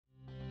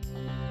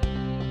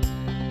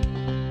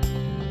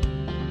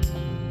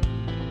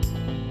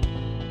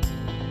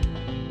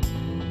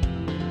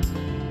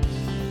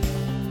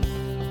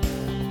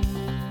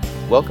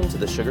Welcome to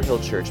the Sugar Hill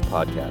Church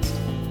podcast.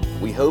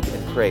 We hope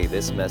and pray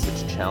this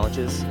message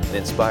challenges and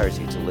inspires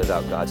you to live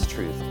out God's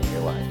truth in your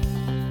life.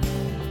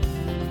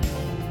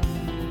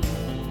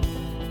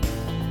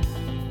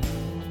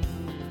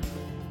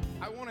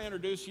 I want to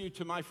introduce you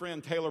to my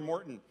friend Taylor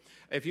Morton.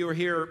 If you were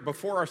here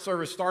before our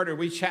service started,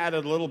 we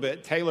chatted a little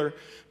bit. Taylor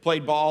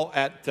played ball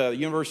at the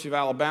University of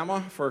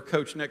Alabama for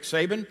Coach Nick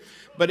Saban.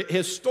 But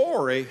his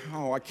story,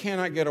 I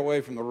cannot get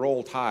away from the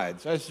Roll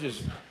Tides. That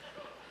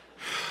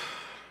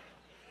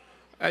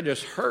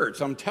just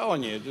hurts, I'm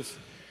telling you.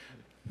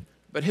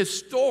 But his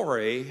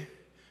story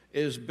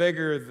is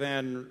bigger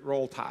than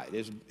Roll Tide.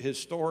 His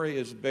story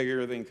is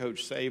bigger than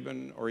Coach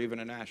Saban or even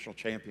a national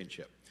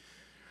championship.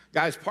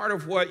 Guys, part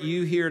of what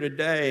you hear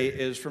today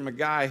is from a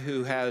guy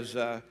who has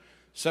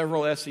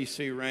several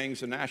SEC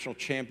rings, a national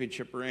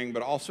championship ring,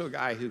 but also a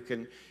guy who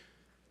can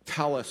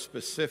tell us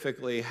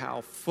specifically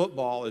how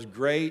football, as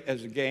great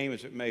as a game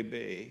as it may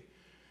be,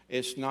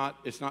 it's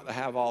not the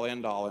have-all,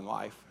 end-all in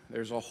life.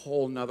 There's a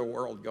whole nother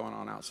world going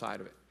on outside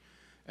of it.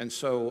 And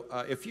so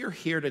if you're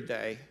here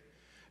today,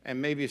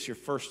 and maybe it's your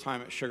first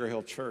time at Sugar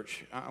Hill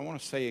Church, I want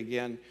to say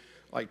again,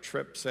 like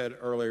Tripp said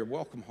earlier,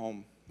 welcome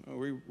home.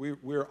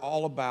 We're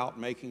all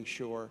about making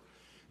sure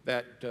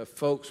that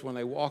folks, when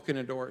they walk in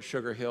the door at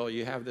Sugar Hill,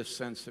 you have this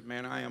sense that,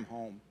 man, I am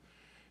home.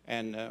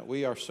 And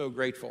we are so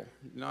grateful,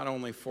 not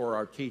only for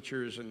our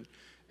teachers and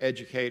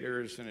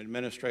educators and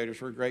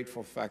administrators, we're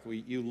grateful for the fact that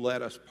you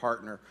let us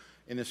partner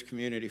in this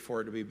community for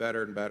it to be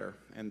better and better.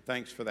 And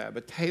thanks for that.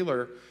 But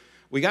Taylor,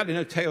 we got to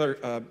know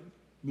Taylor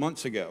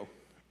months ago,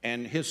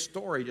 and his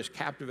story just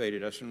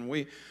captivated us. And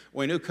we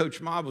knew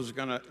Coach Mob was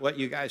going to let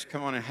you guys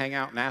come on and hang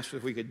out and ask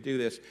if we could do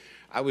this.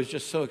 I was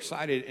just so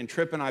excited. And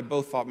Tripp and I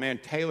both thought, man,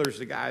 Taylor's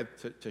the guy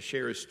to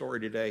share his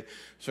story today.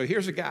 So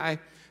here's a guy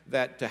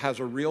that has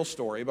a real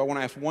story. But I want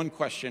to ask one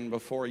question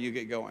before you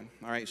get going.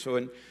 All right,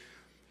 so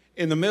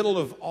in the middle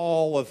of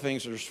all the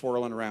things that are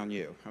swirling around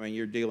you, I mean,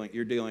 you're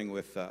dealing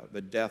with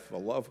the death of a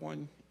loved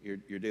one, you're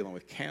dealing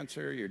with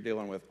cancer, you're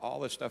dealing with all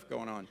this stuff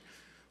going on.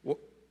 Well,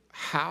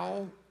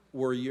 how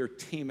were your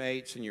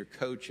teammates and your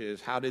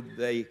coaches, how did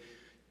they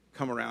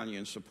come around you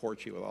and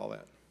support you with all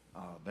that?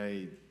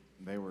 They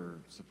were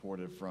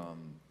supportive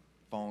from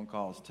phone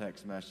calls,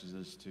 text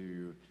messages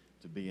to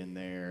being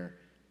there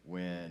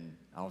when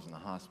I was in the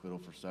hospital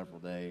for several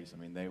days. I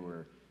mean, they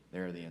were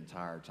there the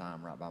entire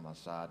time right by my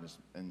side.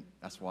 And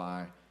that's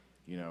why,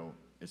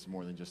 it's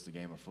more than just a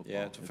game of football.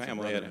 Yeah, it's a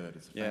family. It's a family.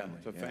 Yeah,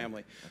 it's a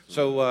family.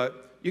 So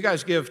you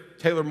guys give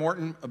Taylor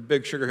Morton a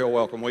big Sugar Hill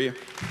welcome, will you?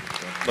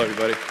 Yeah. Love you,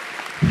 buddy.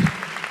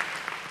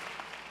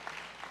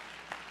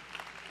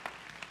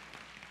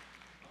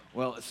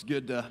 Well, it's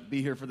good to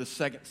be here for the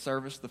second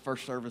service. The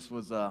first service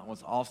was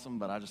awesome,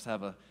 but I just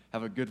have a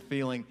good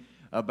feeling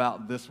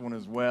about this one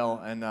as well.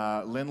 And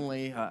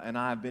Lindley and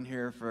I have been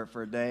here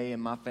for a day,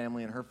 and my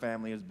family and her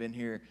family has been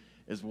here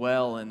as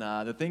well. And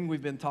the thing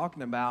we've been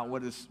talking about,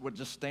 what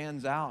just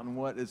stands out and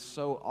what is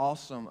so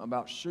awesome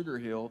about Sugar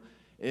Hill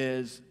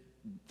is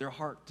their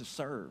heart to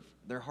serve.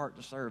 Their heart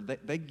to serve.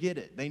 They get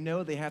it. They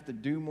know they have to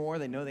do more.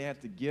 They know they have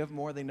to give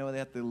more. They know they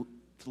have to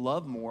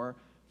love more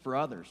for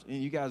others.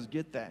 And you guys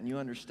get that, and you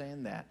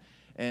understand that.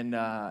 And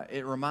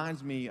it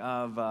reminds me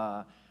of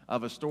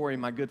a story.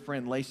 My good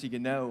friend Lacey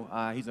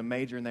Gano, he's a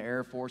major in the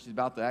Air Force. He's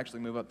about to actually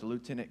move up to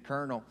Lieutenant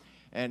Colonel.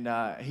 And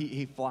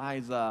he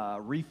flies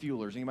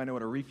refuelers. Anybody know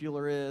what a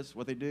refueler is?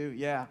 What they do?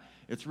 Yeah,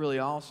 it's really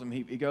awesome.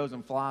 He goes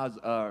and flies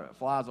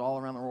all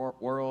around the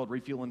world,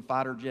 refueling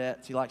fighter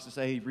jets. He likes to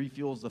say he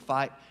refuels the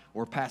fight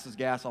or passes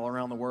gas all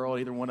around the world,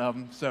 either one of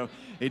them. So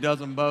he does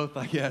them both,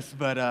 I guess.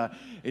 But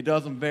he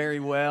does them very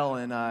well.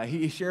 And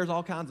he shares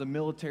all kinds of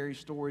military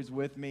stories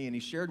with me. And he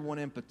shared one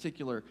in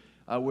particular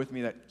with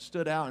me that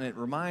stood out. And it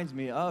reminds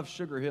me of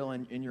Sugar Hill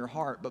in your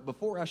heart. But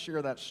before I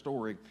share that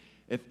story,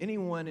 if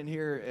anyone in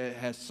here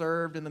has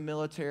served in the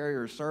military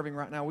or is serving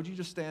right now, would you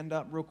just stand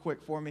up real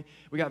quick for me?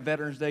 We got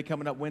Veterans Day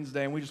coming up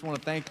Wednesday, and we just want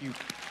to thank you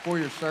for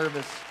your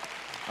service.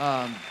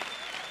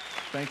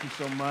 Thank you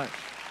so much.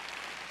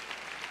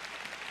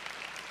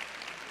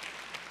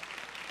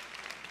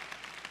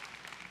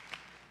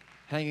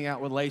 Hanging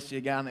out with Lacey,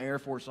 a guy in the Air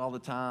Force all the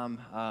time,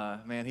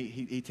 man,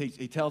 he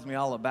tells me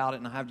all about it,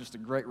 and I have just a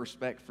great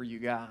respect for you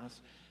guys.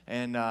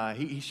 And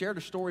he shared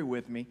a story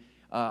with me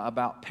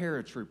about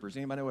paratroopers.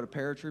 Anybody know what a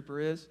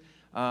paratrooper is?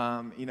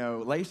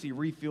 Lacey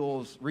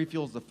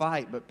refuels the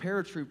fight, but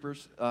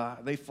paratroopers,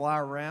 they fly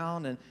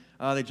around and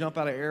they jump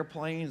out of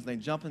airplanes, they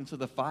jump into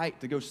the fight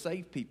to go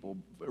save people,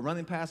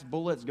 running past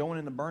bullets, going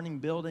into burning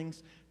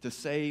buildings to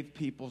save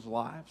people's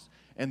lives.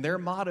 And their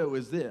motto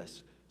is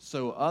this: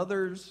 so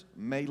others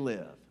may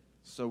live.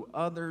 So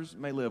others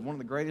may live. One of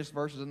the greatest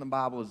verses in the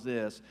Bible is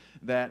this,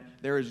 that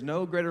there is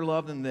no greater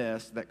love than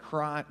this, that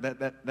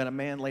a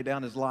man lay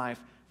down his life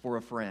for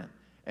a friend.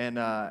 And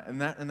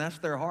that's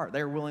their heart.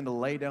 They're willing to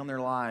lay down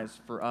their lives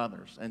for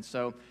others. And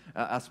so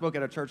I spoke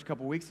at a church a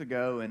couple weeks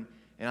ago, and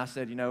I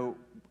said,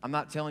 I'm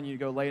not telling you to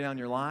go lay down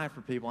your life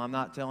for people. I'm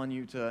not telling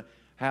you to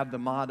have the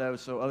motto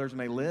so others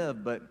may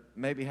live, but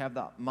maybe have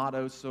the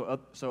motto so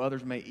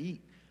others may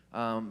eat,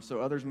 so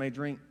others may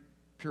drink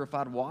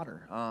purified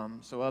water.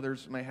 So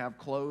others may have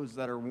clothes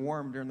that are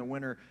warm during the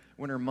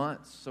winter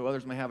months. So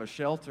others may have a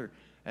shelter.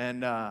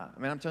 And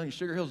I'm telling you,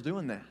 Sugar Hill's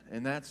doing that,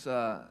 and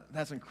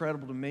that's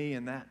incredible to me,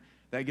 and that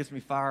gets me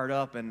fired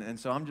up. And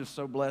so I'm just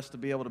so blessed to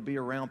be able to be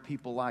around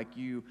people like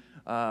you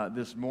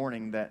this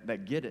morning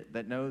that get it,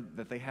 that know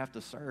that they have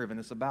to serve, and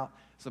it's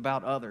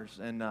about others,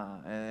 and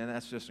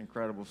that's just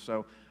incredible.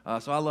 So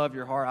I love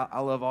your heart.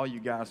 I love all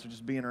you guys. So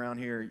just being around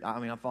here,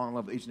 I'm falling in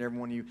love with each and every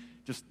one of you.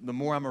 Just the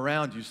more I'm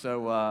around you,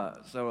 so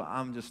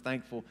I'm just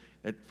thankful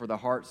for the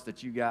hearts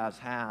that you guys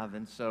have,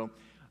 and so.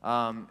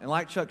 And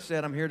like Chuck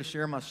said, I'm here to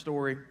share my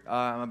story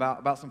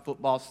about some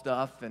football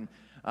stuff. But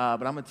I'm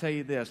going to tell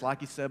you this,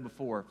 like he said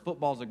before,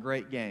 football's a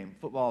great game.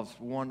 Football's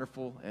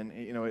wonderful, and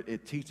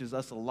it teaches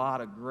us a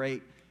lot of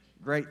great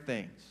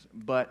things.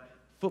 But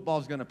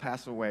football's going to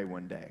pass away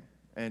one day,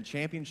 and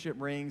championship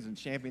rings and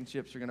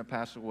championships are going to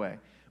pass away.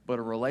 But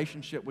a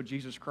relationship with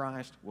Jesus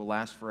Christ will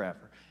last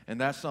forever.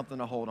 And that's something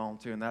to hold on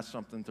to, and that's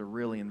something to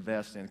really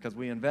invest in. Because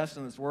we invest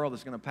in this world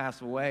that's going to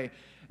pass away,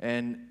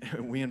 and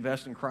we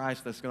invest in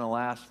Christ that's going to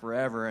last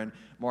forever. And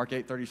Mark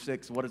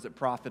 8:36, what does it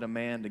profit a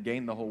man to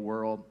gain the whole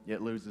world,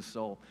 yet lose his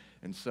soul?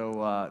 And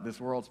so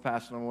this world's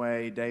passing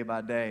away day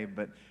by day,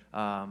 but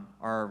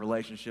our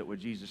relationship with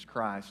Jesus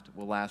Christ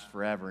will last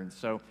forever. And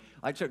so,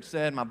 like Chuck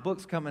said, my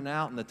book's coming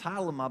out, and the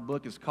title of my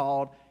book is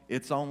called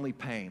It's Only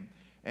Pain.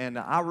 And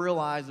I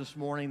realize this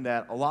morning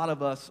that a lot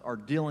of us are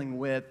dealing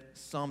with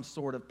some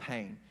sort of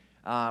pain.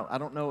 I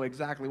don't know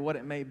exactly what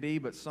it may be,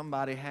 but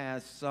somebody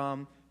has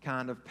some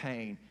kind of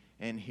pain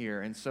in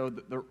here. And so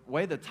the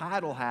way the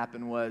title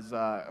happened was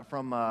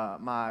from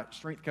my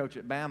strength coach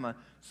at Bama,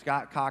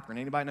 Scott Cochran.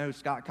 Anybody know who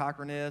Scott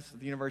Cochran is at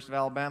the University of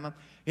Alabama?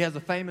 He has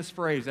a famous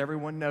phrase.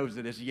 Everyone knows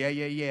it. It's yeah,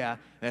 yeah, yeah. And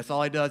that's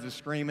all he does is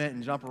scream it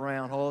and jump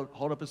around,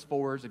 hold up his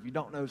fours. If you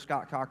don't know who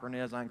Scott Cochran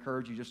is, I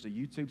encourage you just to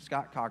YouTube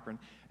Scott Cochran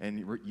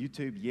and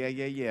YouTube yeah,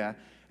 yeah, yeah.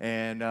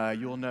 And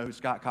you'll know who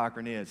Scott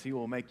Cochran is. He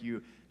will make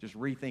you just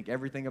rethink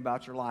everything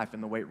about your life in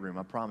the weight room.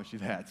 I promise you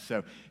that.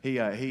 So he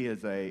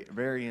is a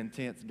very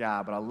intense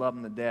guy, but I love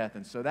him to death.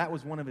 And so that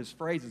was one of his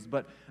phrases.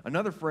 But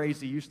another phrase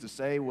he used to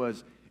say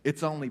was,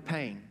 it's only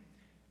pain.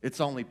 It's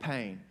only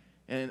pain.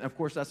 And, of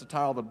course, that's the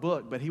title of the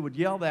book. But he would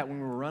yell that when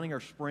we were running our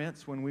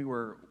sprints, when we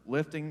were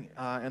lifting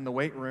in the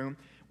weight room,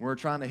 when we were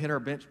trying to hit our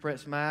bench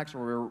press max, or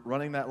we were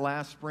running that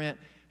last sprint.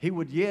 He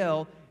would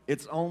yell,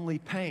 it's only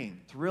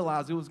pain, to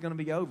realize it was going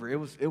to be over. It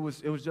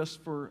was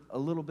just for a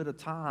little bit of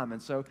time.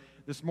 And so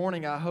this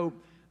morning, I hope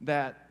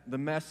that the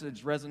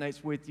message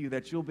resonates with you,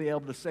 that you'll be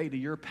able to say to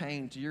your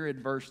pain, to your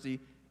adversity,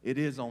 it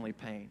is only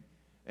pain.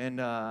 And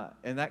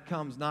that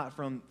comes not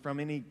from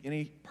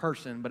any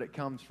person, but it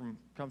comes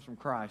from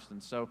Christ.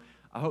 And so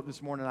I hope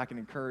this morning I can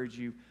encourage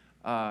you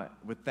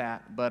with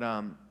that. But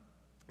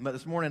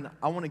this morning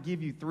I want to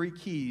give you 3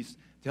 keys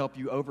to help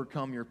you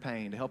overcome your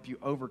pain, to help you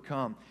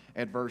overcome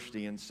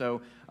adversity. And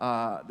so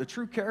the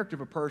true character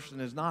of a person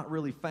is not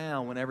really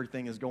found when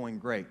everything is going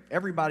great.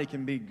 Everybody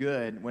can be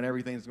good when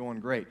everything's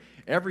going great.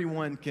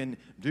 Everyone can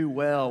do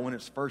well when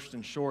it's first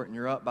and short and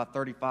you're up by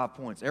 35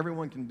 points.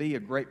 Everyone can be a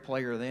great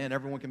player then.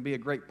 Everyone can be a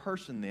great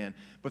person then.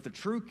 But the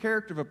true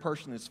character of a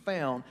person is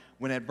found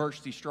when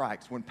adversity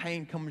strikes. When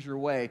pain comes your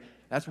way,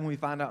 that's when we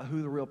find out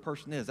who the real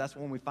person is. That's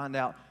when we find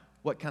out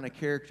what kind of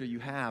character you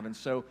have. And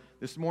so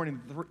this morning,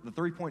 the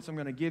 3 points I'm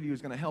going to give you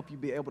is going to help you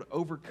be able to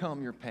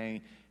overcome your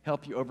pain,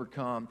 help you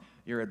overcome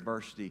your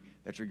adversity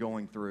that you're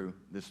going through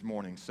this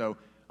morning. So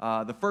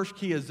the first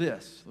key is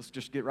this. Let's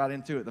just get right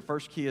into it. The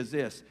first key is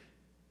this.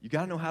 You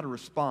got to know how to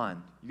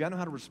respond. You got to know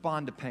how to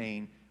respond to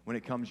pain when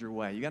it comes your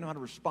way. You got to know how to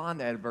respond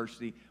to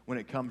adversity when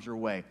it comes your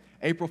way.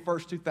 April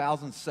 1st,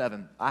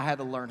 2007, I had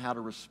to learn how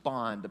to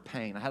respond to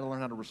pain. I had to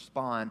learn how to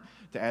respond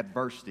to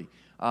adversity.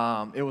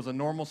 It was a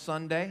normal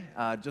Sunday,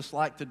 just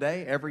like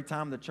today. Every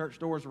time the church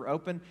doors were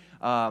open,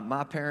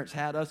 my parents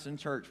had us in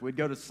church. We'd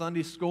go to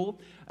Sunday school,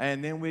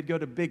 and then we'd go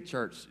to big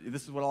church.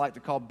 This is what I like to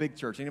call big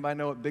church. Anybody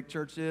know what big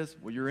church is?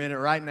 Well, you're in it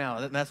right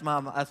now. That's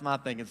my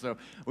thinking. So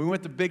we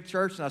went to big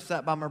church, and I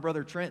sat by my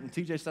brother Trent, and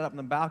TJ sat up in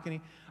the balcony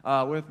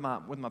with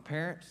my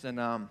parents,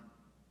 and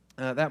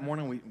that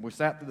morning we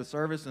sat through the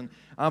service, and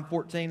I'm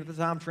 14 at the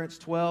time, Trent's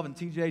 12, and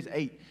TJ's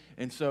 8.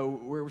 And so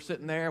we were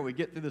sitting there, we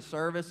get through the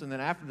service, and then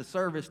after the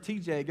service,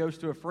 TJ goes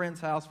to a friend's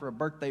house for a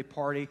birthday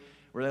party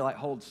where they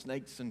hold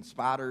snakes and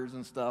spiders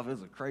and stuff. It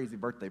was a crazy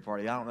birthday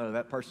party. I don't know,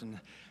 that person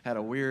had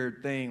a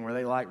weird thing where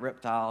they like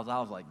reptiles. I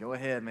was like, go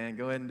ahead, man,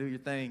 go ahead and do your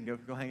thing.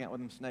 Go hang out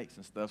with them snakes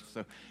and stuff.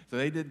 So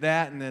they did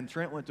that, and then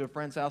Trent went to a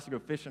friend's house to go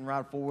fishing and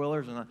ride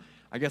four-wheelers, and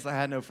I guess I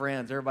had no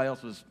friends. Everybody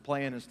else was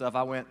playing and stuff.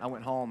 I went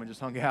home and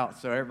just hung out,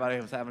 so everybody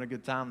was having a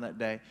good time that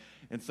day.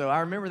 And so I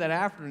remember that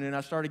afternoon,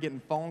 I started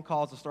getting phone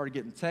calls. I started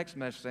getting text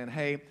messages saying,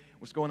 hey,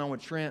 what's going on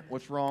with Trent?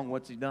 What's wrong?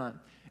 What's he done?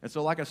 And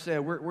so like I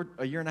said, we're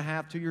a year and a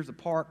half, 2 years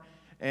apart,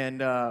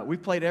 and we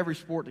played every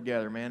sport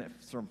together, man.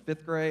 From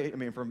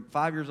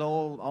 5 years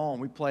old on,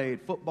 we played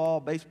football,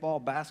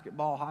 baseball,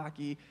 basketball,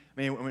 hockey.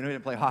 We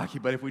didn't play hockey,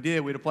 but if we did,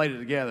 we'd have played it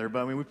together.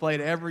 But we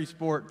played every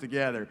sport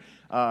together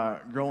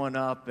growing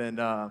up, and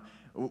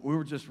we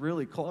were just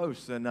really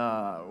close, and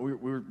we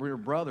were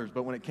brothers.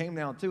 But when it came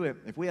down to it,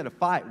 if we had to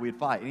fight, we'd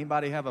fight.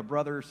 Anybody have a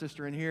brother or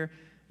sister in here?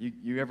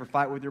 You ever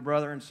fight with your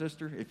brother and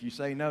sister? If you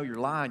say no, you're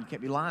lying. You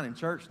can't be lying in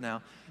church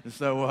now. And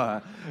so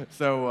I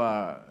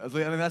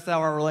mean, that's how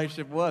our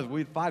relationship was.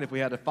 We'd fight if we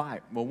had to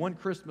fight. Well, one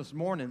Christmas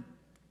morning,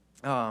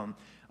 I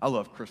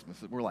love Christmas.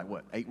 We're like,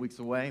 8 weeks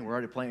away? We're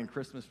already playing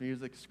Christmas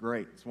music. It's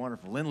great. It's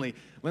wonderful. Lindley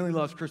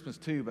loves Christmas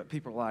too, but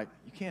people are like,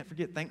 you can't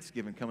forget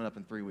Thanksgiving coming up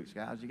in 3 weeks,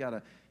 guys. You got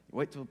to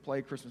wait till we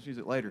play Christmas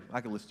music later.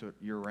 I can listen to it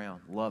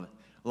year-round. Love it.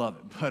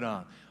 But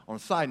on a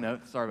side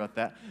note, sorry about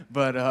that,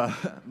 but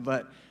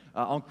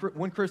on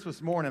one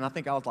Christmas morning, I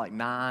think I was like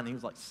 9, he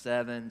was like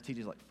 7,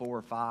 TJ's like 4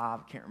 or 5.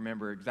 I can't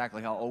remember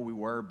exactly how old we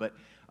were, but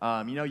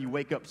you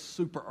wake up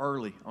super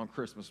early on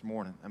Christmas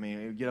morning. I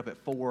mean, you get up at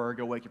 4,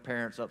 go wake your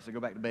parents up, so go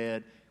back to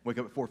bed, wake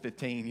up at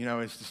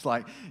 4:15. It's just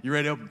like you're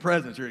ready to open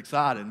presents, you're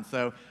excited. And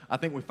so I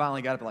think we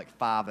finally got up at like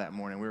 5 that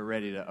morning. We were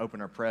ready to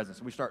open our presents.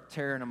 So we start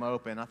tearing them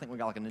open. I think we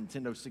got like a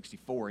Nintendo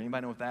 64.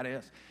 Anybody know what that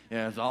is?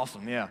 Yeah, it's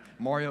awesome. Yeah,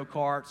 Mario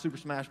Kart, Super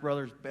Smash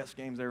Brothers, best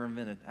games ever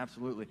invented.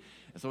 Absolutely.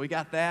 And so we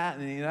got that,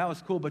 and that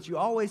was cool. But you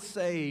always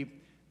save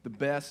the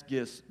best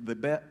gifts, the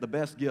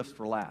best gifts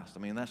for last. I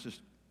mean, that's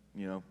just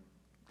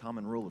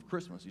common rule of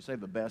Christmas. You save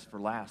the best for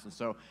last. And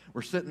so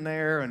we're sitting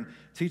there, and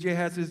TJ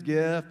has his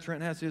gift,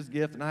 Trent has his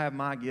gift, and I have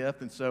my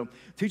gift. And so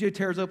TJ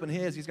tears open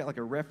his. He's got like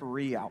a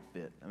referee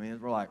outfit. I mean,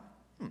 we're like,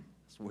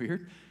 that's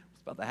weird.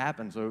 What's about to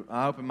happen? So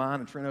I open mine,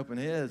 and Trent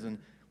opened his, and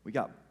we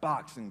got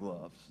boxing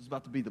gloves. It's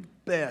about to be the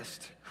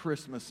best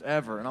Christmas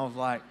ever. And I was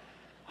like,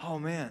 oh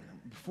man,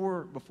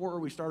 before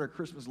we start our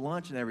Christmas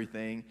lunch and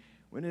everything,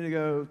 we need to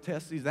go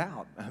test these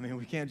out. I mean,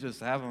 we can't just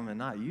have them and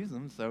not use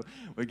them. So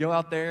we go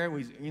out there,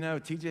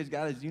 TJ's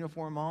got his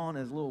uniform on,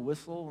 his little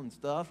whistle and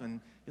stuff,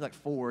 and he's like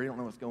 4. He don't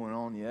know what's going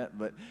on yet,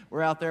 but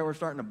we're out there, we're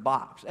starting to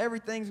box.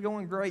 Everything's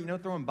going great,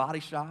 throwing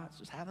body shots,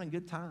 just having a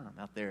good time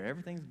out there.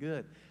 Everything's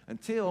good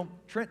until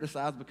Trent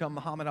decides to become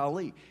Muhammad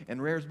Ali and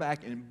rears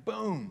back and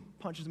boom,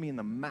 punches me in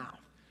the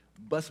mouth,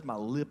 busts my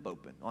lip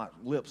open, like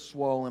lip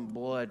swollen,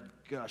 blood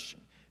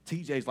gushing.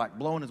 TJ's like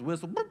blowing his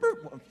whistle, burp,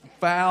 burp,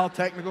 foul,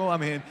 technical. I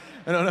mean,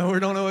 we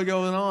don't know what's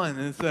going on.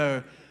 And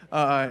so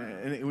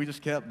and we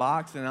just kept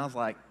boxing. And I was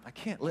like, I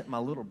can't let my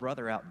little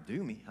brother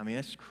outdo me. I mean,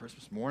 it's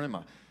Christmas morning.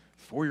 My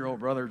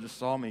 4-year-old brother just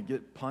saw me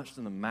get punched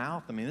in the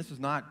mouth. I mean, this is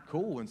not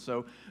cool. And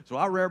so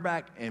I rear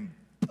back and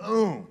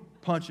boom,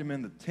 punch him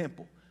in the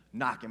temple.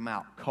 Knock him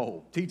out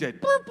cold.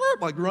 TJ, burp,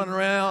 burp, like running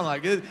around,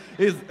 like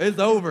it's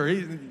over.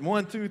 He's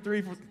 1, 2,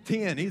 3, 4,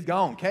 10. He's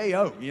gone,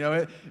 KO.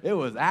 It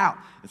was out.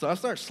 And so I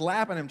start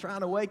slapping him, trying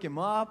to wake him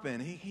up,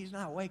 and he's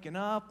not waking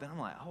up. And I'm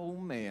like, oh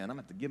man, I'm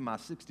gonna have to give him my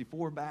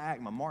 64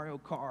 back, my Mario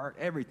Kart,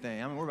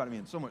 everything. I mean, we're about to be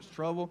in so much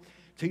trouble.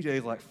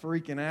 TJ's like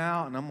freaking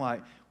out, and I'm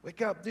like,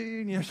 wake up,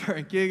 dude.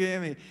 Starting kicking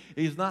him.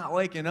 He's not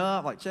waking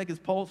up. Like, check his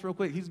pulse real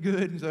quick. He's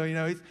good. And so,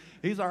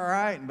 he's all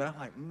right. But I'm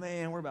like,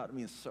 man, we're about to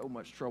be in so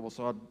much trouble.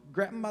 So I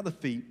grab him by the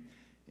feet,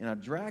 and I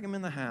drag him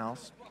in the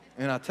house,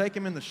 and I take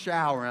him in the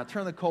shower, and I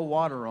turn the cold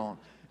water on.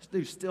 This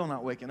dude's still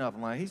not waking up.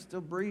 I'm like, he's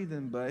still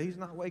breathing, but he's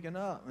not waking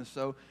up. And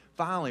so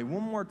finally,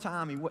 one more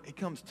time, he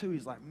comes to.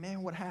 He's like,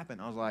 man, what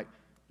happened? I was like,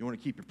 you want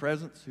to keep your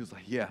presents? He was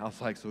like, yeah. I was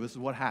like, so this is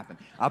what happened.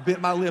 I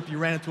bit my lip, you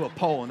ran into a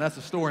pole, and that's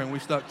the story, and we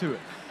stuck to it.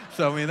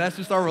 So, I mean, that's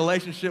just our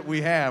relationship we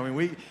have. I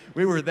mean,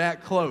 we were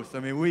that close. I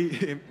mean,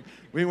 we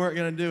weren't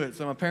going to do it.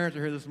 So my parents are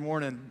here this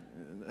morning.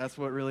 That's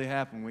what really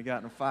happened. We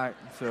got in a fight.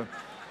 So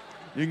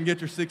you can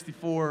get your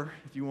 64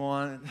 if you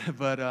want.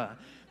 But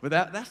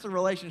that's the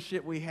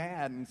relationship we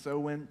had. And so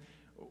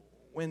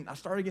when I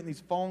started getting these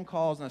phone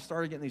calls and I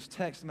started getting these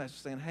text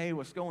messages saying, hey,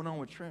 what's going on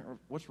with Trent? Or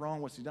what's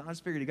wrong? What's he done? I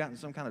just figured he got in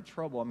some kind of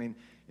trouble. I mean,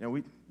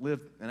 we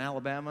live in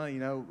Alabama.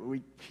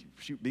 We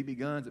shoot BB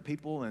guns at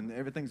people and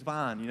everything's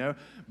fine,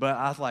 But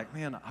I was like,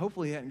 man,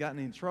 hopefully he hadn't gotten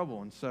in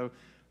trouble. And so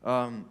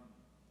I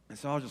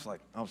was just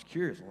like, I was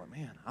curious. I'm like,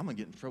 man, I'm going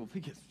to get in trouble if he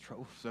gets in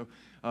trouble. So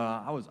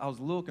I was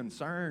a little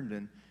concerned.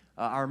 And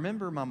I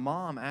remember my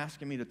mom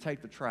asking me to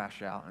take the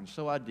trash out. And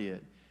so I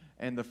did.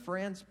 And the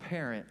friend's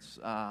parents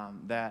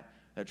that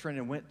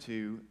Trenton went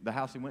to, the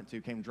house he went to,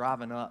 came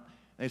driving up.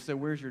 They said,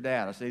 where's your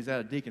dad? I said, he's at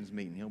a deacon's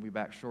meeting. He'll be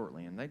back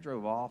shortly. And they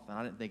drove off, and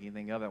I didn't think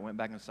anything of it. I went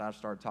back inside,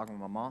 started talking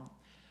with my mom.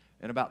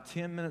 And about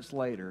 10 minutes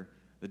later,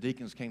 the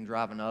deacons came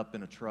driving up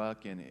in a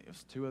truck, and it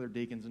was 2 other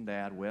deacons and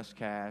Dad, Wes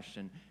Cash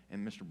and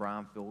Mr.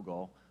 Brian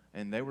Philgall.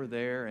 And they were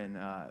there, and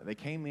they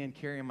came in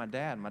carrying my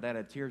dad. And my dad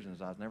had tears in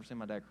his eyes. Never seen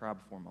my dad cry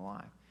before in my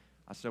life.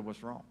 I said,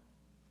 what's wrong?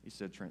 He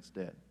said, Trent's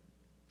dead.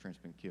 Trent's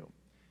been killed.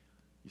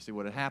 You see,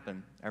 what had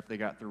happened after they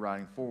got through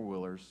riding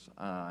 4-wheelers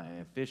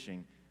and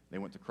fishing, they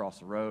went to cross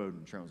the road,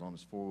 and Trent was on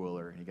his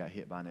 4-wheeler, and he got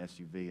hit by an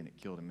SUV, and it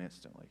killed him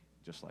instantly,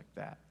 just like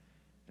that.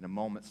 In a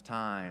moment's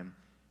time,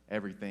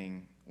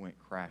 everything went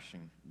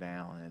crashing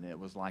down, and it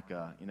was like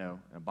a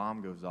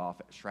bomb goes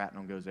off,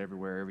 shrapnel goes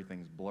everywhere,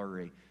 everything's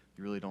blurry.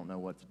 You really don't know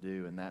what to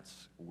do, and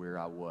that's where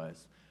I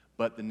was.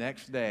 But the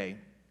next day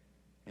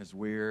is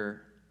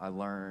where I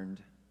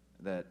learned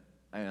that,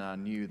 and I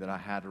knew that I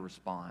had to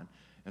respond.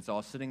 And so I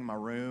was sitting in my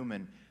room,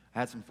 and I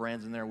had some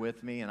friends in there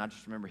with me, and I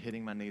just remember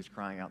hitting my knees,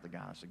 crying out to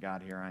God. I said,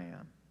 God, here I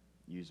am.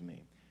 Use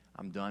me.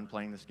 I'm done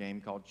playing this game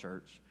called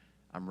church.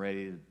 I'm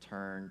ready to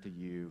turn to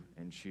you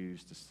and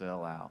choose to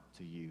sell out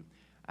to you.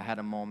 I had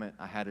a moment.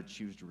 I had to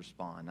choose to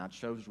respond. I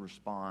chose to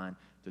respond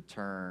to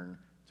turn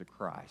to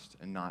Christ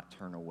and not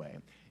turn away.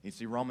 You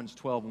see, Romans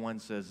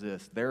 12:1 says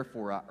this,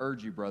 therefore I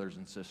urge you, brothers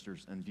and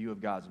sisters, in view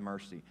of God's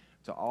mercy,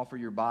 to offer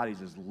your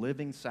bodies as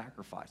living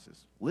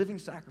sacrifices,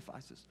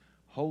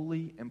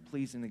 holy and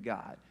pleasing to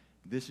God.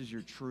 This is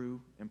your true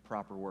and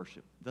proper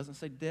worship. It doesn't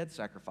say dead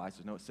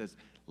sacrifices. No, it says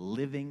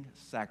living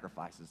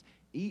sacrifices.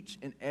 Each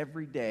and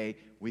every day,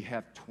 we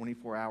have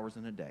 24 hours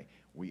in a day.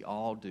 We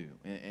all do.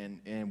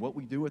 And what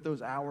we do with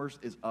those hours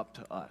is up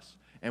to us.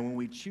 And when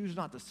we choose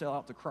not to sell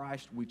out to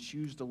Christ, we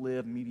choose to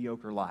live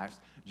mediocre lives.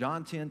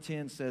 John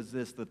 10:10 says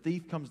this, the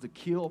thief comes to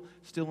kill,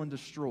 steal, and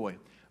destroy.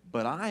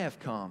 But I have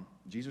come,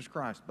 Jesus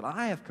Christ, but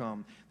I have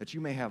come that you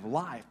may have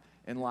life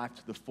and life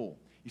to the full.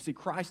 You see,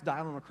 Christ died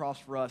on the cross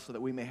for us so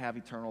that we may have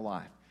eternal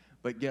life.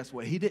 But guess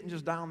what? He didn't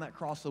just die on that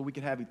cross so we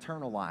could have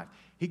eternal life.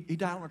 He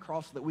died on the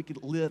cross so that we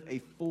could live a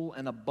full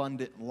and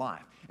abundant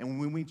life. And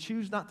when we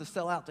choose not to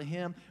sell out to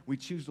Him, we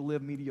choose to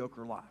live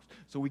mediocre lives.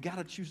 So we got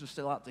to choose to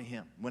sell out to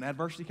Him. When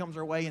adversity comes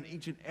our way, and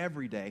each and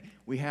every day,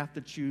 we have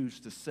to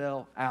choose to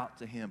sell out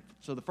to Him.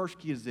 So the first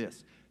key is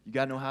this. You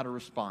got to know how to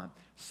respond.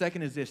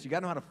 Second is this. You got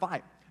to know how to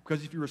fight.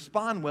 Because if you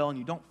respond well and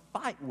you don't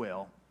fight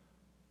well,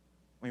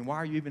 I mean, why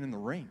are you even in the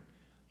ring?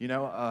 You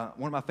know,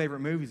 one of my favorite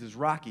movies is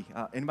Rocky.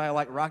 Anybody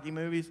like Rocky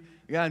movies?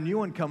 We got a new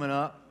one coming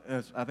up.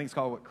 I think it's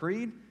called, what,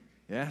 Creed?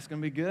 Yeah, it's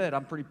going to be good.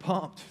 I'm pretty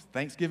pumped.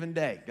 Thanksgiving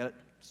Day. Got it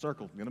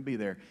circled. I'm going to be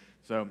there.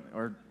 So,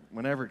 or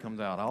whenever it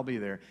comes out, I'll be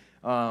there.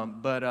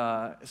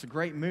 But it's a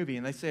great movie,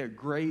 and they say a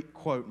great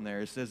quote in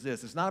there. It says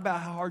this, it's not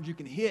about how hard you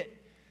can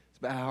hit. It's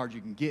about how hard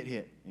you can get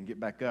hit and get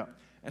back up.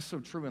 That's so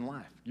true in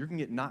life. You can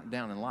get knocked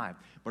down in life,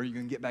 but you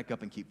can get back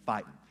up and keep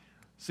fighting.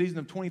 Season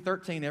of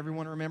 2013,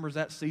 everyone remembers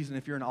that season.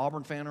 If you're an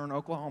Auburn fan or an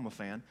Oklahoma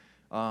fan,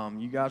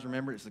 you guys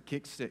remember it's the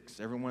kick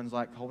six. Everyone's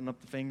like holding up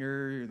the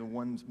finger, the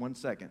 1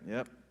 second.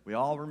 Yep, we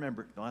all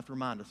remember it. Don't have to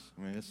remind us.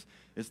 I mean,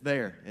 it's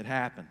there. It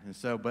happened. And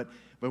so, but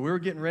we were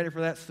getting ready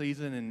for that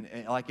season,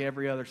 and like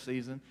every other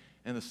season,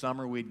 in the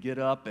summer we'd get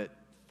up at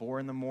 4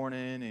 in the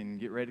morning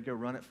and get ready to go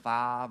run at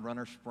 5, run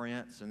our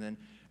sprints, and then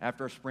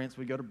after our sprints,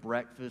 we go to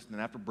breakfast, and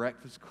then after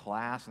breakfast,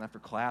 class, and after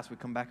class, we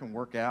come back and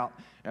work out.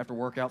 After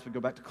workouts, we go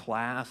back to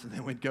class, and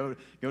then we'd go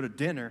to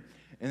dinner.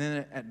 And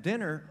then at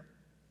dinner,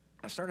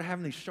 I started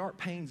having these sharp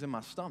pains in my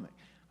stomach.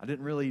 I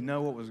didn't really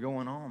know what was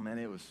going on, man.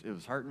 It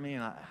was hurting me,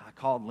 and I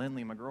called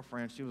Lindley, my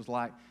girlfriend. She was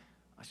like,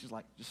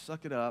 just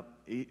suck it up,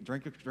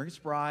 drink a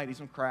Sprite, eat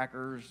some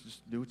crackers,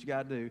 just do what you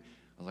got to do.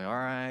 I was like, all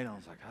right. I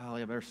was like, oh,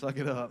 yeah, I better suck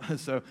it up.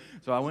 So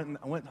I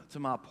went to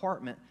my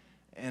apartment,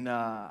 and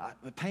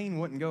the pain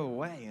wouldn't go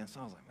away. And so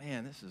I was like,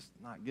 man, this is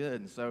not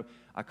good. And so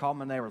I called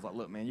my neighbor. I was like,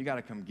 look, man, you got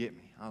to come get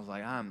me. I was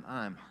like,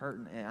 I'm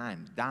hurting and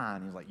I'm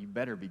dying. He was like, you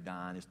better be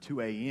dying. It's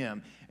 2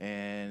 a.m.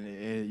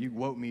 and you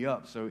woke me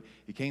up. So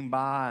he came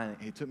by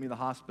and he took me to the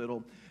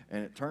hospital.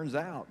 And it turns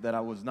out that I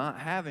was not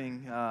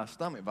having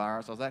stomach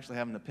virus. I was actually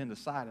having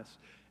appendicitis.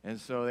 And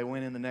so they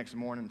went in the next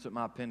morning and took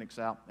my appendix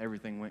out.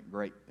 Everything went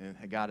great, and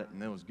I got it,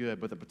 and it was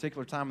good. But the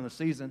particular time of the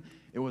season,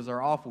 it was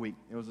our off week.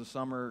 It was the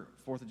summer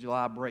 4th of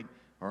July break,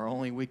 our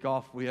only week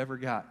off we ever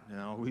got. You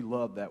know, we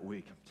loved that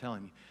week, I'm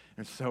telling you.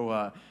 And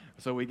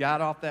so we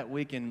got off that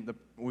week, and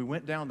we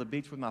went down to the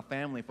beach with my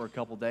family for a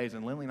couple days,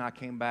 and Lindley and I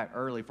came back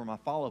early for my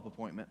follow-up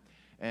appointment.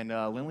 And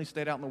Lindley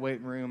stayed out in the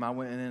waiting room. I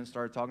went in and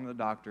started talking to the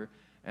doctor,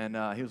 and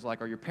he was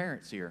like, are your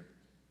parents here?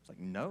 I was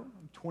like, no,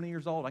 I'm 20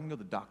 years old. I can go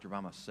to the doctor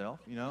by myself,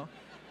 you know.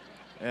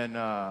 And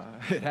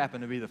it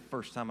happened to be the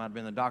first time I'd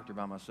been to the doctor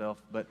by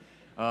myself. But,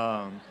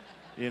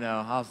 you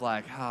know, I was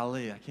like,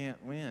 golly, I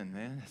can't win,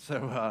 man.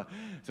 So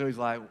he's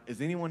like, is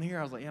anyone here?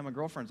 I was like, yeah, my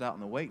girlfriend's out in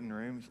the waiting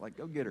room. He's like,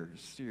 go get her.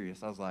 It's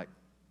serious. I was like,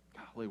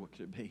 golly, what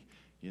could it be?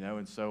 You know,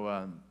 and so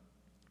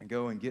I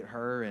go and get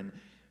her. And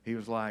he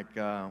was like,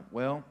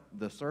 well,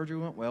 the surgery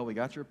went well. We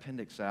got your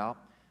appendix out.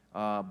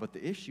 But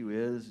the issue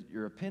is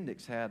your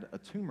appendix had a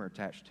tumor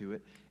attached to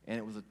it, and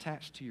it was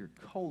attached to your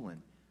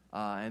colon.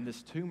 And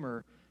this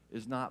tumor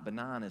is not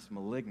benign, it's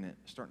malignant.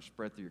 It's starting to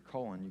spread through your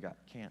colon. You got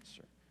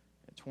cancer.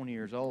 At 20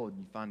 years old,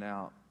 you find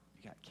out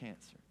you got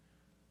cancer.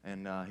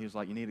 And he was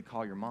like, you need to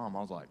call your mom.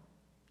 I was like,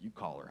 you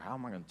call her. How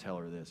am I going to tell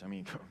her this? I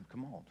mean,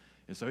 come on.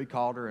 And so he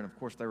called her, and of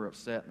course they were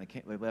upset, and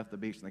they left the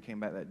beach, and they came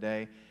back that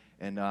day.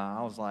 And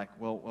I was like,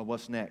 well,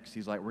 what's next?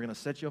 He's like, we're going to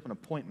set you up an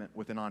appointment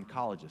with an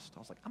oncologist. I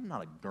was like, I'm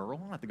not a girl.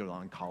 I don't have to go to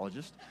an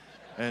oncologist.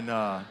 And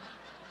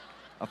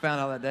I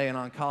found out that day an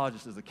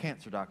oncologist is a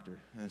cancer doctor,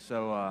 and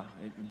so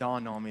it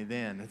dawned on me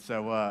then. And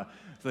so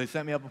they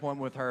set me up an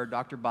appointment with her,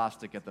 Dr.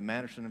 Bostic, at the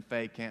Manderson and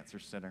Fay Cancer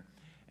Center.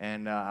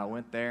 And I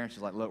went there, and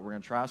she's like, look, we're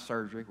going to try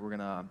surgery. We're going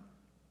to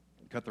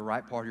cut the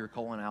right part of your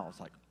colon out. I was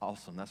like,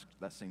 awesome,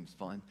 that seems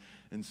fun.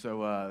 And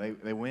so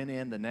they went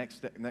in the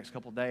next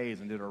couple of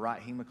days and did a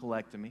right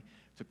hemicolectomy,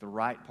 took the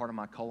right part of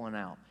my colon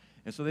out.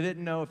 And so they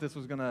didn't know if this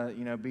was going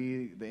to,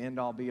 be the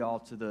end-all, be-all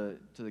to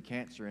the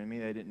cancer in me.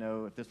 They didn't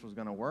know if this was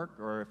going to work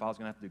or if I was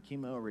going to have to do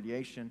chemo or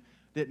radiation.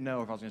 Didn't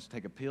know if I was going to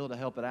take a pill to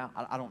help it out.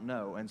 I don't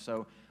know. And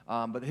so,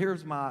 but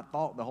here's my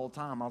thought the whole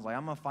time. I was like,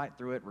 I'm going to fight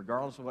through it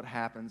regardless of what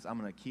happens. I'm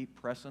going to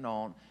keep pressing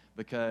on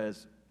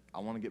because I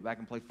want to get back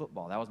and play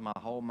football. That was my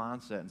whole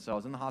mindset. And so I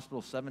was in the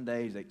hospital 7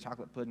 days, ate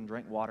chocolate pudding,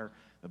 drank water,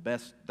 the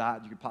best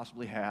diet you could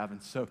possibly have.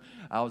 And so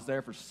I was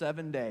there for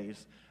 7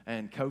 days,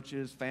 and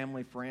coaches,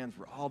 family, friends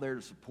were all there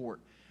to support.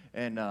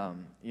 And,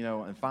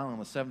 and finally on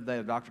the 7th day,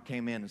 the doctor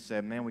came in and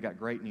said, man, we got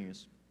great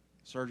news.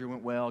 Surgery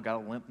went well, got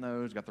a lymph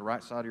nodes, got the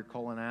right side of your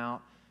colon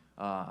out,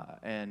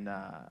 and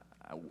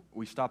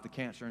we stopped the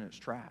cancer in its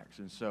tracks.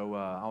 And so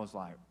I was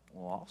like,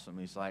 well, awesome.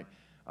 He's like,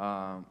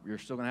 you're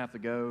still going to have to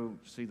go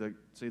see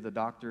the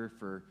doctor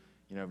for,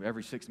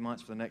 every 6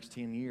 months for the next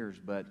 10 years,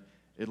 but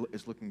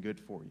it's looking good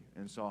for you.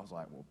 And so I was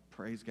like, well,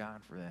 praise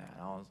God for that.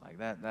 I was like,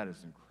 that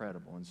is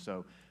incredible. And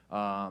so,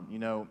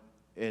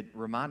 it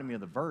reminded me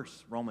of the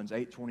verse, Romans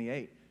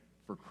 8:28,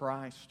 for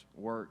Christ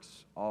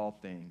works all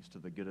things to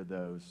the good of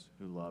those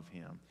who love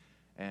him.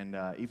 And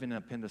even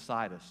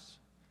appendicitis,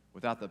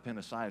 without the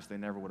appendicitis, they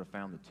never would have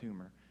found the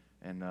tumor.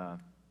 And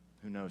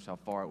who knows how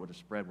far it would have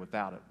spread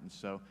without it. And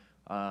so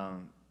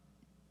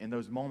in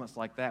those moments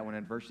like that, when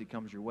adversity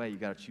comes your way, you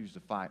got to choose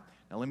to fight.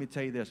 Now, let me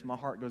tell you this. My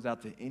heart goes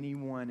out to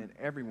anyone and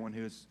everyone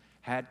who has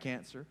had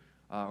cancer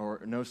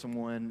or knows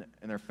someone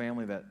in their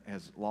family that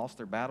has lost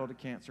their battle to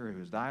cancer, who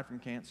has died from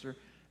cancer,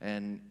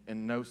 and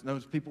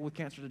knows people with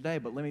cancer today.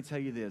 But let me tell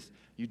you this.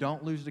 You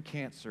don't lose the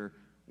cancer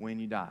when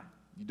you die.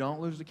 You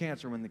don't lose the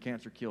cancer when the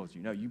cancer kills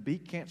you. No, you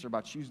beat cancer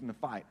by choosing to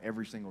fight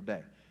every single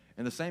day.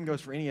 And the same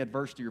goes for any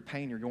adversity or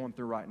pain you're going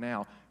through right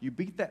now. You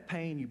beat that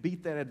pain, you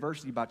beat that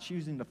adversity by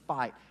choosing to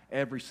fight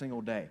every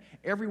single day.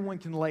 Everyone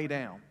can lay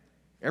down.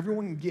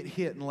 Everyone can get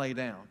hit and lay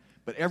down.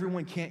 But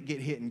everyone can't get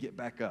hit and get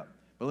back up.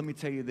 But let me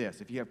tell you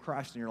this. If you have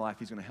Christ in your life,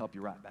 he's going to help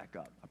you right back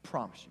up. I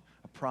promise you.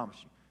 I promise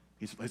you.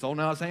 He's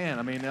holding out his hand.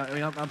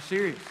 I'm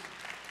serious.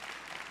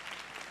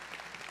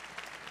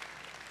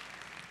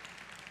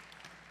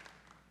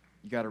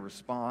 You got to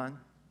respond.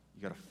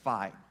 You got to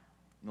fight.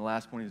 And the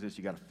last point is this.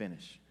 You got to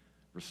finish.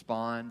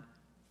 Respond,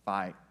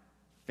 fight,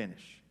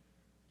 finish.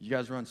 You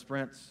guys run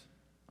sprints?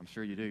 I'm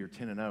sure you do. You're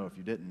 10-0. If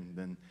you didn't,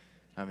 then,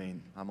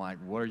 I'm like,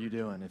 what are you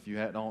doing? If you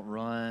don't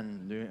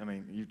run,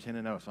 you're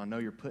 10-0. So I know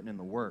you're putting in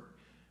the work.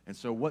 And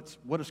so what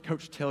does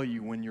Coach tell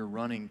you when you're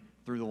running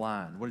through the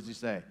line? What does he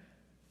say?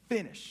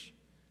 Finish.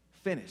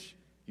 Finish.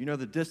 You know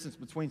the distance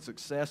between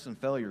success and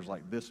failure is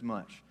like this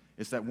much.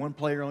 It's that one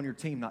player on your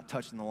team not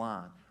touching the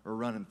line or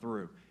running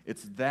through.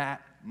 It's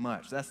that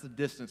much. That's the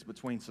distance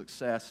between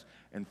success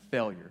and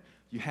failure.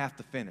 You have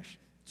to finish.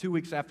 2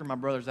 weeks after my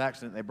brother's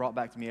accident, they brought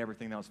back to me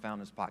everything that was found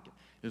in his pocket.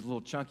 It was a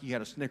little chunky. He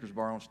had a Snickers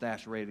bar on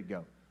stash ready to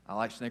go. I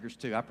like Snickers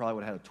too. I probably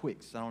would have had a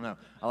Twix. I don't know.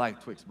 I like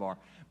a Twix bar.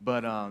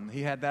 But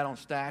he had that on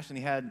stash, and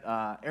he had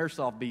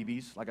airsoft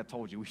BBs. Like I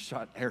told you, we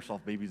shot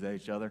airsoft BBs at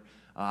each other.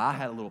 I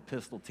had a little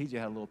pistol. TJ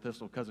had a little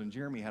pistol. Cousin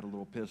Jeremy had a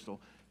little pistol.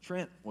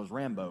 Trent was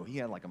Rambo. He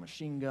had like a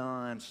machine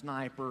gun,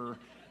 sniper.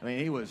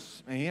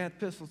 He had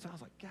pistols. I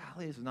was like,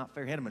 golly, this is not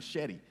fair. He had a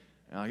machete.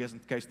 I guess in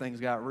case things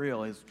got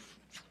real, his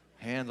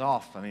hands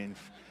off. I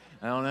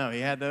don't know. He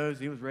had those.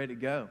 He was ready to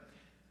go.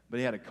 But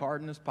he had a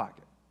card in his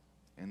pocket.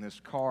 And this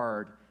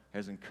card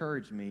has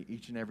encouraged me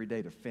each and every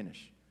day to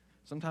finish.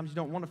 Sometimes you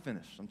don't want to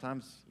finish.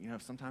 Sometimes you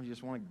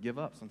just want to give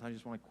up. Sometimes you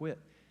just want to quit.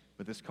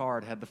 But this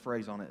card had the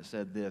phrase on it that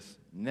said this: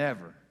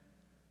 never,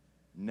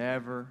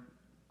 never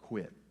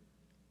quit.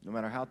 No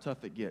matter how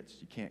tough it gets,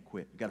 you can't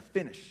quit. You got to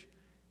finish.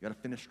 You got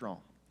to finish strong.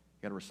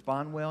 You got to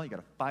respond well. You got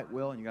to fight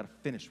well, and you got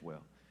to finish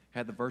well.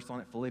 Had the verse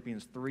on it,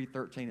 Philippians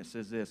 3:13. It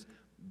says this: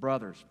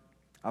 brothers,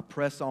 I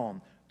press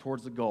on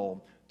towards the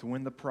goal to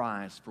win the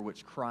prize for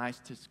which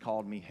Christ has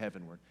called me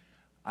heavenward.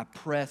 I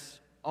press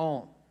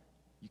on.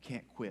 You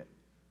can't quit.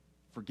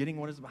 Forgetting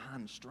what is behind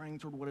and straying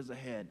toward what is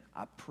ahead,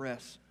 I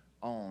press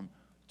on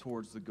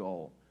towards the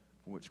goal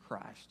for which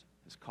Christ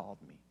has called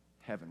me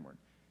heavenward.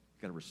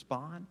 You got to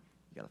respond,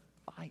 you got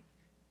to fight,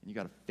 and you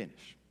got to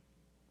finish.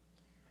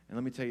 And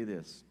let me tell you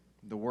this: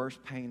 the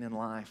worst pain in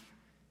life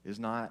is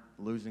not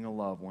losing a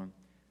loved one.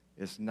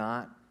 It's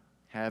not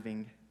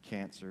having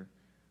cancer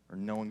or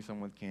knowing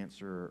someone with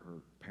cancer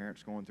or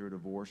parents going through a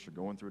divorce or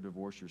going through a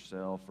divorce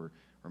yourself or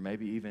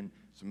maybe even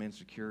some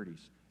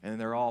insecurities. And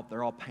they're all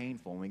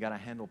painful, and we got to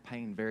handle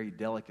pain very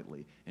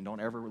delicately. And don't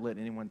ever let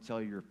anyone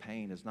tell you your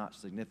pain is not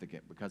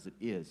significant, because it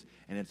is.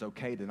 And it's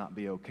okay to not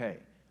be okay.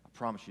 I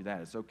promise you that.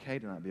 It's okay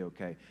to not be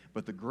okay.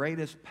 But the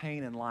greatest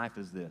pain in life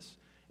is this: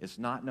 it's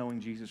not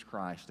knowing Jesus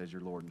Christ as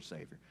your Lord and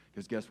Savior.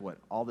 Because guess what?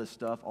 All this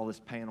stuff, all this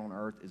pain on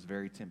earth is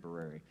very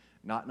temporary.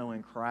 Not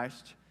knowing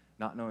Christ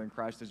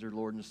as your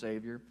Lord and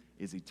Savior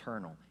is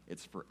eternal.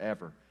 It's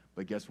forever.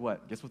 But guess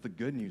what? Guess what the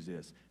good news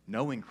is?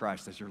 Knowing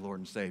Christ as your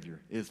Lord and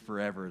Savior is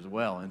forever as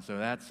well. And so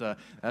that's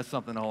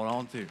something to hold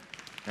on to. And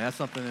that's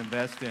something to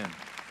invest in.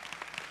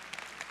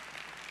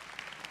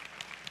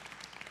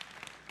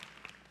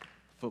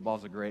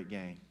 Football's a great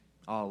game.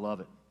 Oh, I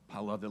love it. I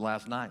loved it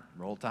last night.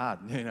 Roll Tide.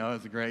 It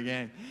was a great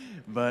game.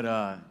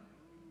 But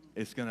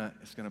it's gonna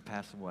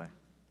pass away.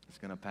 It's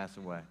gonna pass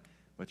away.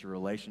 But your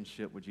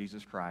relationship with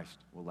Jesus Christ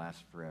will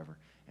last forever.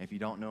 And if you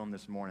don't know him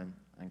this morning,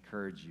 I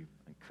encourage you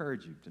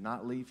to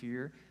not leave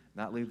here,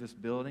 not leave this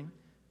building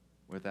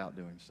without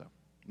doing so.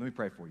 Let me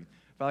pray for you.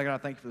 Father God, I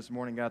thank you for this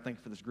morning. God, I thank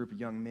you for this group of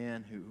young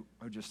men who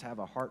just have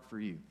a heart for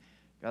you.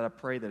 God, I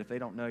pray that if they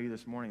don't know you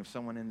this morning, if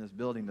someone in this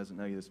building doesn't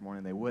know you this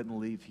morning, they wouldn't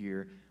leave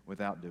here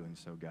without doing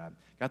so, God.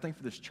 God, I thank you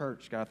for this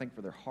church. God, I thank you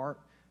for their heart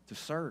to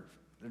serve.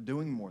 They're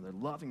doing more. They're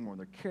loving more.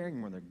 They're caring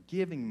more. They're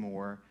giving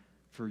more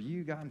for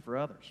you, God, and for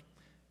others.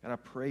 God, I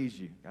praise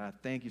you. God, I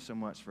thank you so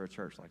much for a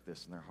church like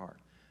this in their heart.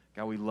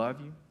 God, we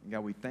love you. And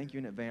God, we thank you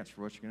in advance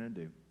for what you're going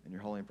to do. In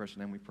your holy and precious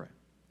name we pray.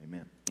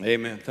 Amen.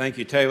 Amen. Thank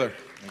you, Taylor.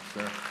 Thanks,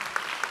 sir.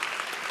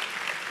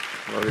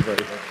 Hello,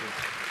 everybody.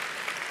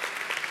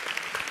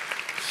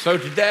 So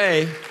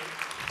today,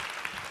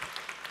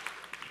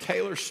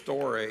 Taylor's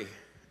story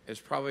is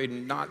probably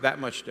not that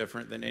much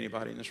different than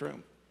anybody in this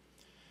room.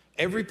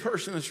 Every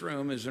person in this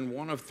room is in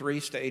one of three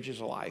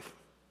stages of life.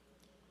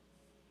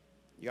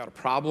 You got a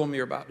problem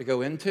you're about to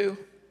go into,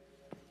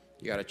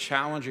 you got a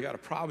challenge, you got a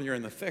problem you're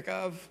in the thick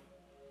of,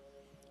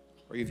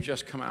 or you've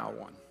just come out of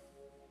one.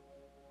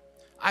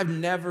 I've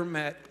never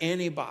met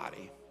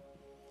anybody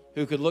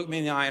who could look me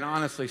in the eye and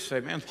honestly say,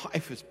 man,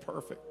 life is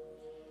perfect.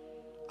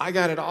 I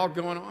got it all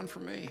going on for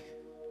me.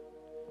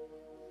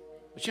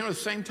 But at the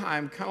same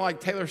time, kind of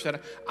like Taylor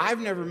said, I've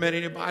never met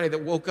anybody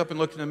that woke up and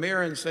looked in the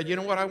mirror and said, you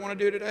know what I want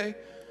to do today?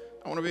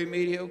 I want to be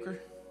mediocre.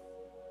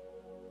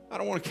 I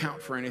don't want to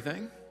count for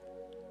anything.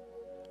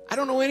 I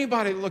don't know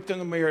anybody that looked in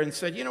the mirror and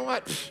said, you know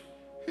what?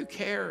 Who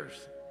cares?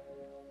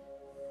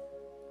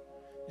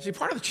 You see,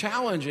 part of the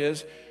challenge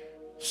is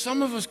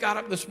some of us got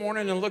up this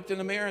morning and looked in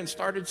the mirror and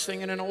started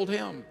singing an old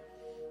hymn.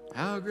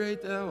 How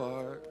great thou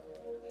art.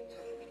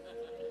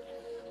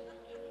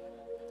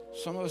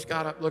 Some of us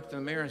got up, looked in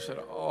the mirror and said,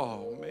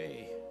 oh,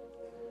 me.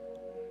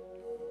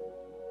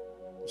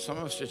 Some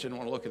of us just didn't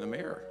want to look in the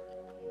mirror.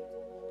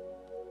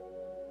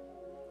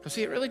 Because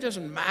see, it really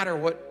doesn't matter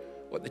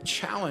what the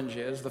challenge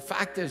is. The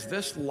fact is,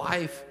 this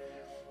life,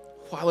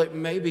 while it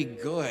may be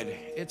good,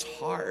 it's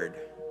hard.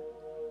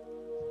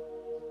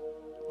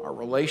 Our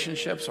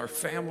relationships, our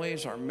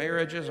families, our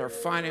marriages, our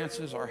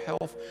finances, our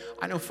health.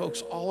 I know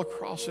folks all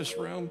across this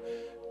room.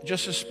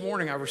 Just this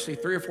morning, I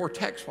received 3 or 4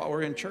 texts while we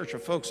were in church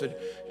of folks that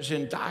are just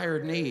in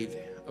dire need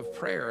of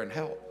prayer and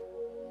help.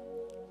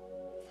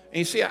 And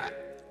you see,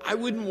 I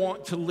wouldn't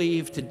want to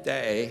leave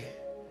today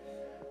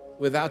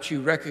without you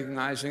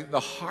recognizing the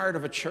heart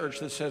of a church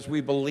that says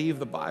we believe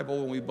the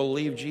Bible and we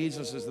believe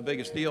Jesus is the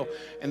biggest deal.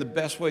 And the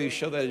best way you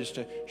show that is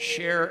to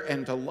share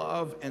and to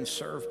love and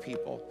serve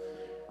people.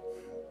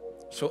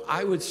 So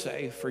I would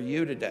say for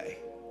you today,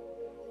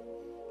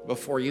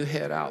 before you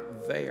head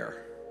out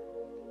there,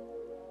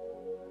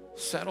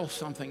 settle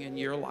something in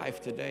your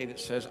life today that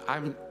says,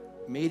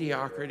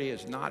 mediocrity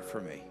is not for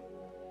me.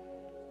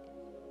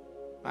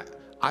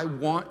 I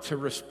want to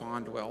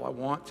respond well. I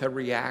want to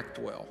react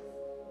well.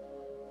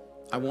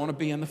 I want to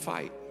be in the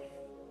fight.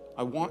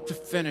 I want to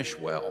finish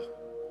well.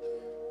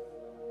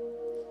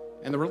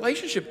 And the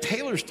relationship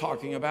Taylor's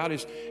talking about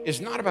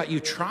is not about you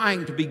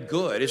trying to be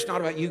good. It's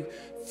not about you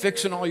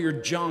fixing all your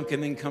junk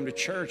and then come to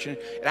church. And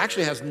it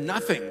actually has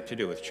nothing to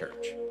do with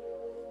church.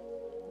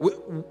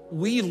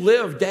 We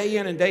live day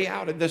in and day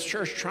out at this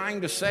church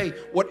trying to say,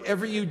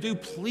 whatever you do,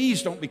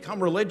 please don't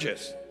become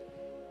religious.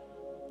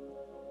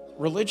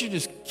 Religion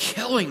is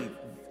killing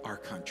our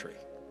country.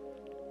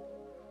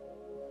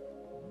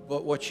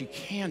 But what you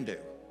can do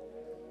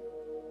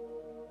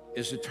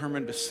is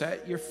determine to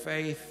set your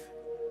faith,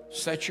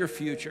 set your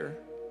future,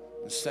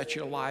 and set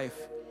your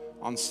life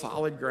on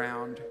solid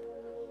ground,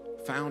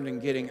 found in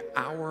getting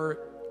our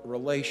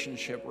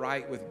relationship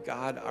right with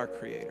God, our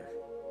Creator.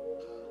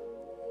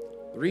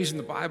 The reason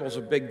the Bible is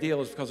a big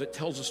deal is because it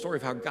tells the story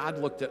of how God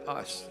looked at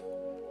us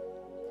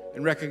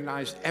and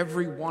recognized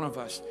every one of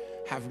us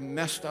have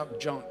messed up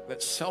junk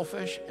that's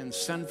selfish and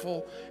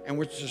sinful, and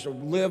we're just to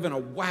live in a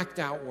whacked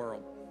out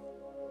world.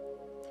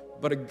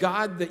 But a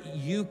God that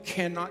you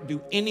cannot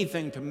do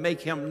anything to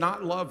make him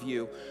not love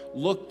you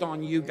looked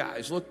on you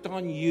guys, looked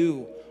on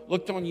you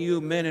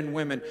men and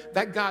women.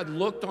 That God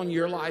looked on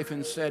your life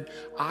and said,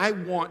 I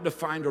want to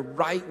find a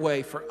right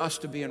way for us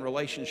to be in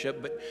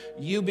relationship, but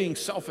you being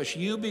selfish,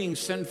 you being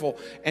sinful,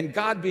 and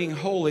God being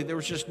holy, there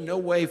was just no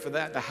way for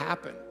that to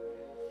happen.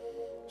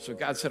 So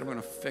God said, I'm going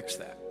to fix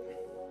that.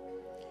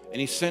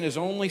 And he sent his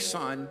only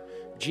son,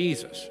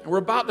 Jesus. And we're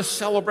about to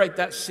celebrate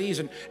that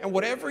season. And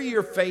whatever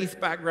your faith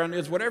background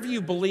is, whatever you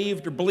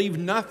believed or believe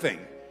nothing,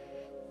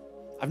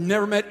 I've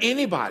never met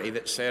anybody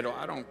that said,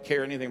 I don't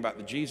care anything about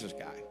the Jesus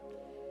guy.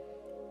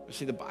 But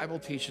see, the Bible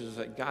teaches us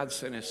that God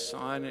sent his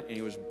son and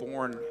he was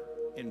born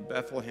in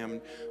Bethlehem.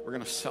 We're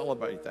going to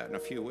celebrate that in a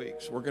few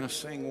weeks. We're going to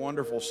sing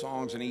wonderful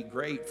songs and eat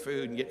great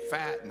food and get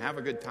fat and have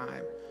a good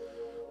time.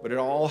 But it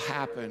all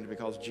happened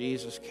because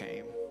Jesus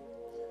came.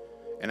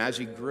 And as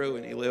he grew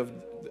and he lived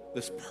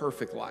this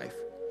perfect life,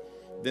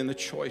 then the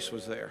choice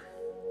was there.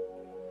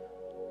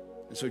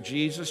 And so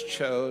Jesus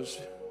chose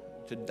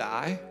to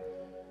die,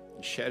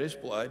 and shed his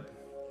blood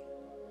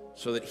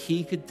so that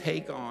he could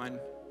take on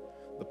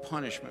the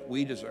punishment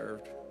we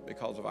deserved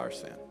because of our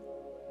sin.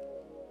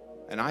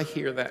 And I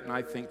hear that and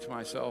I think to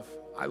myself,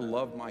 I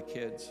love my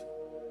kids.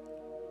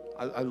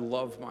 I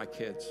love my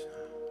kids.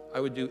 I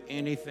would do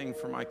anything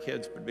for my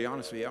kids, but to be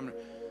honest with you, I'm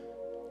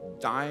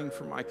dying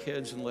for my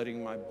kids and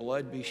letting my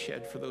blood be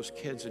shed for those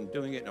kids and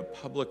doing it in a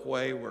public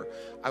way where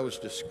I was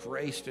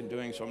disgraced in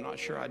doing so. I'm not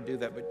sure I'd do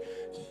that,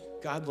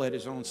 but God let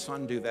his own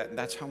son do that, and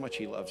that's how much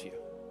he loves you.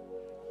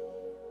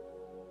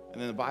 And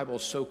then the Bible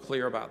is so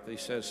clear about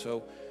this. He says,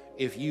 so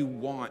if you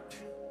want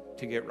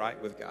to get right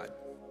with God,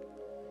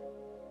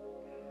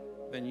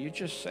 then you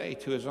just say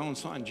to his own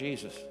son,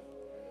 Jesus,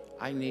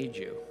 I need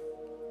you.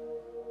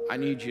 I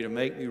need you to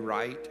make me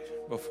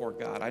right before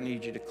God. I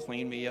need you to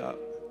clean me up.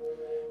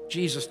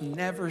 Jesus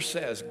never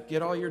says,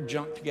 get all your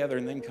junk together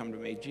and then come to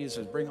me. Jesus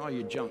says, bring all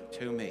your junk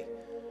to me.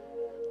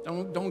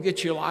 Don't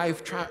get your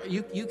life.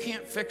 You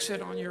can't fix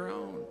it on your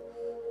own.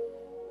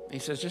 He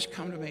says, just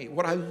come to me.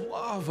 What I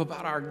love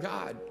about our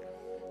God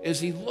is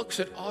he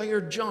looks at all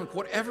your junk,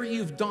 whatever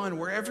you've done,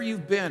 wherever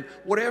you've been,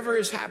 whatever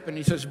has happened.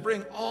 He says,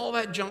 bring all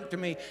that junk to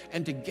me,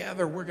 and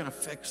together we're going to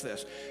fix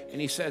this.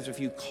 And he says, if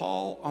you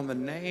call on the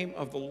name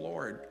of the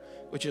Lord,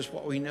 which is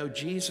what we know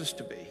Jesus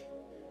to be,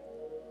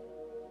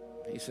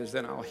 he says,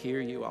 then I'll hear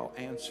you, I'll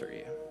answer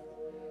you.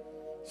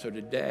 So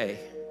today,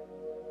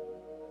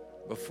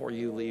 before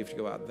you leave to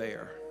go out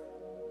there,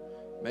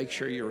 make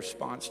sure your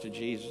response to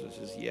Jesus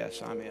is,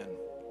 yes, I'm in.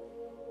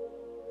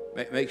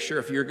 Make sure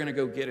if you're going to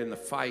go get in the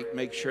fight,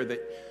 make sure that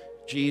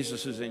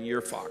Jesus is in your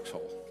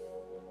foxhole.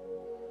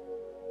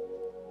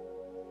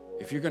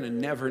 If you're going to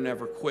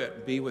never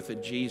quit, be with a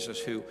Jesus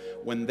who,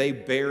 when they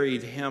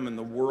buried him and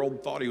the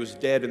world thought he was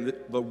dead and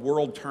the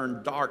world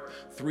turned dark,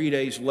 3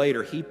 days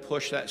later, he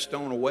pushed that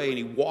stone away and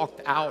he walked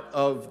out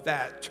of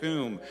that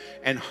tomb.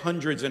 And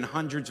hundreds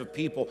of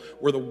people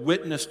were the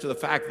witness to the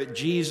fact that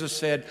Jesus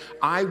said,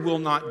 I will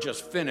not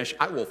just finish,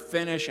 I will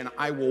finish and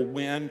I will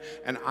win,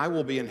 and I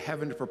will be in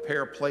heaven to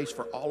prepare a place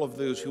for all of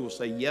those who will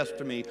say yes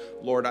to me,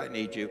 Lord, I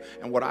need you.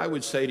 And what I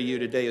would say to you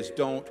today is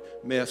don't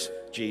miss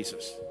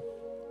Jesus.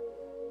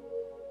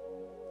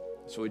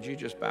 So would you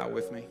just bow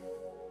with me?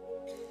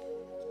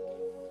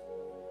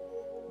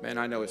 Man,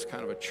 I know it's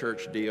kind of a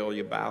church deal.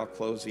 You bow,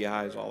 close the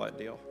eyes, all that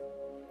deal.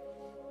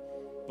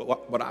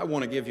 But I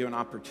want to give you an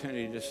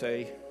opportunity to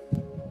say,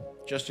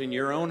 just in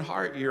your own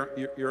heart,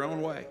 your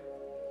own way,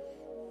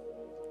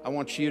 I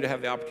want you to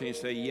have the opportunity to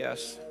say,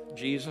 yes,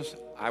 Jesus,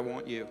 I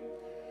want you.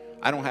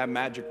 I don't have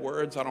magic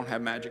words. I don't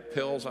have magic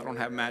pills. I don't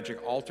have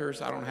magic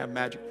altars. I don't have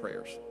magic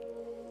prayers.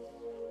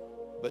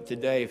 But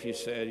today, if you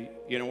said,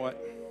 you know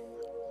what?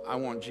 I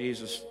want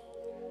Jesus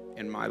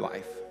in my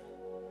life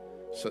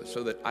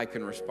so that I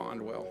can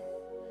respond well,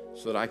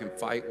 so that I can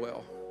fight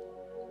well,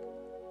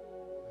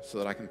 so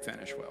that I can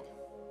finish well.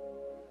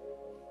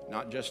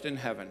 Not just in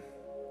heaven,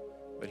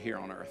 but here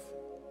on earth.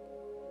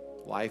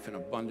 Life in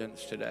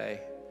abundance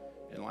today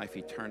and life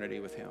eternity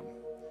with him.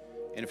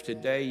 And if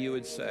today you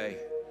would say,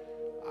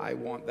 I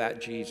want that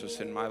Jesus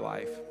in my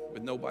life,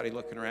 with nobody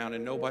looking around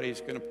and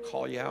nobody's going to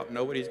call you out,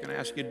 nobody's going to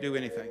ask you to do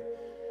anything.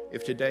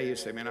 If today you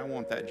say, man, I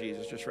want that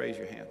Jesus, just raise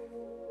your hand.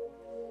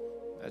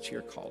 That's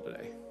your call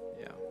today.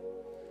 Yeah.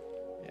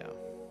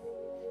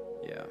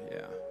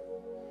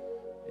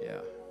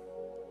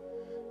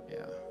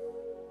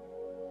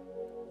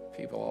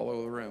 People all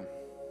over the room.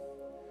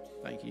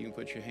 Thank you. You can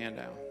put your hand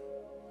down.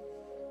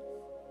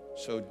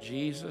 So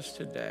Jesus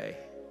today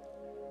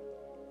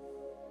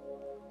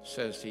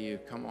says to you,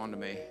 come on to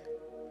me.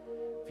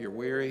 If you're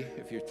weary,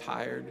 if you're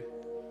tired,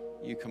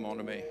 you come on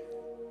to me.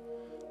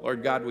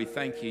 Lord God, we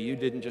thank you. You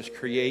didn't just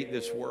create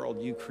this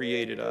world, you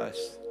created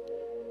us,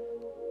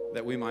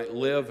 that we might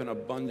live in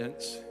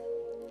abundance,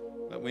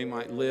 that we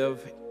might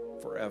live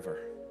forever.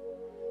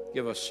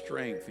 Give us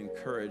strength and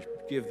courage.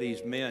 Give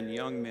these men,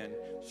 young men,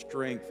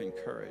 strength and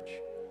courage.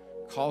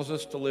 Cause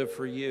us to live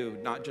for you,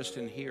 not just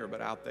in here,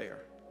 but out there.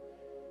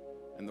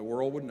 And the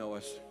world would know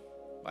us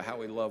by how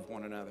we love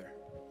one another.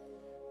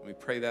 And we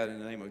pray that in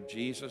the name of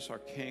Jesus, our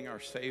King,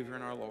 our Savior,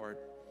 and our Lord.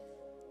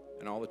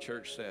 And all the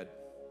church said,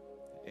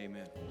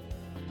 amen.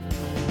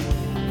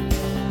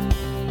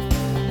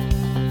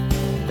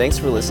 Thanks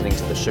for listening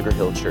to the Sugar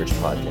Hill Church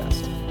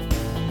podcast.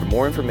 For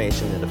more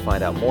information and to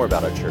find out more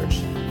about our church,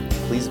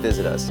 please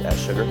visit us at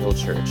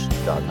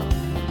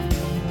sugarhillchurch.com.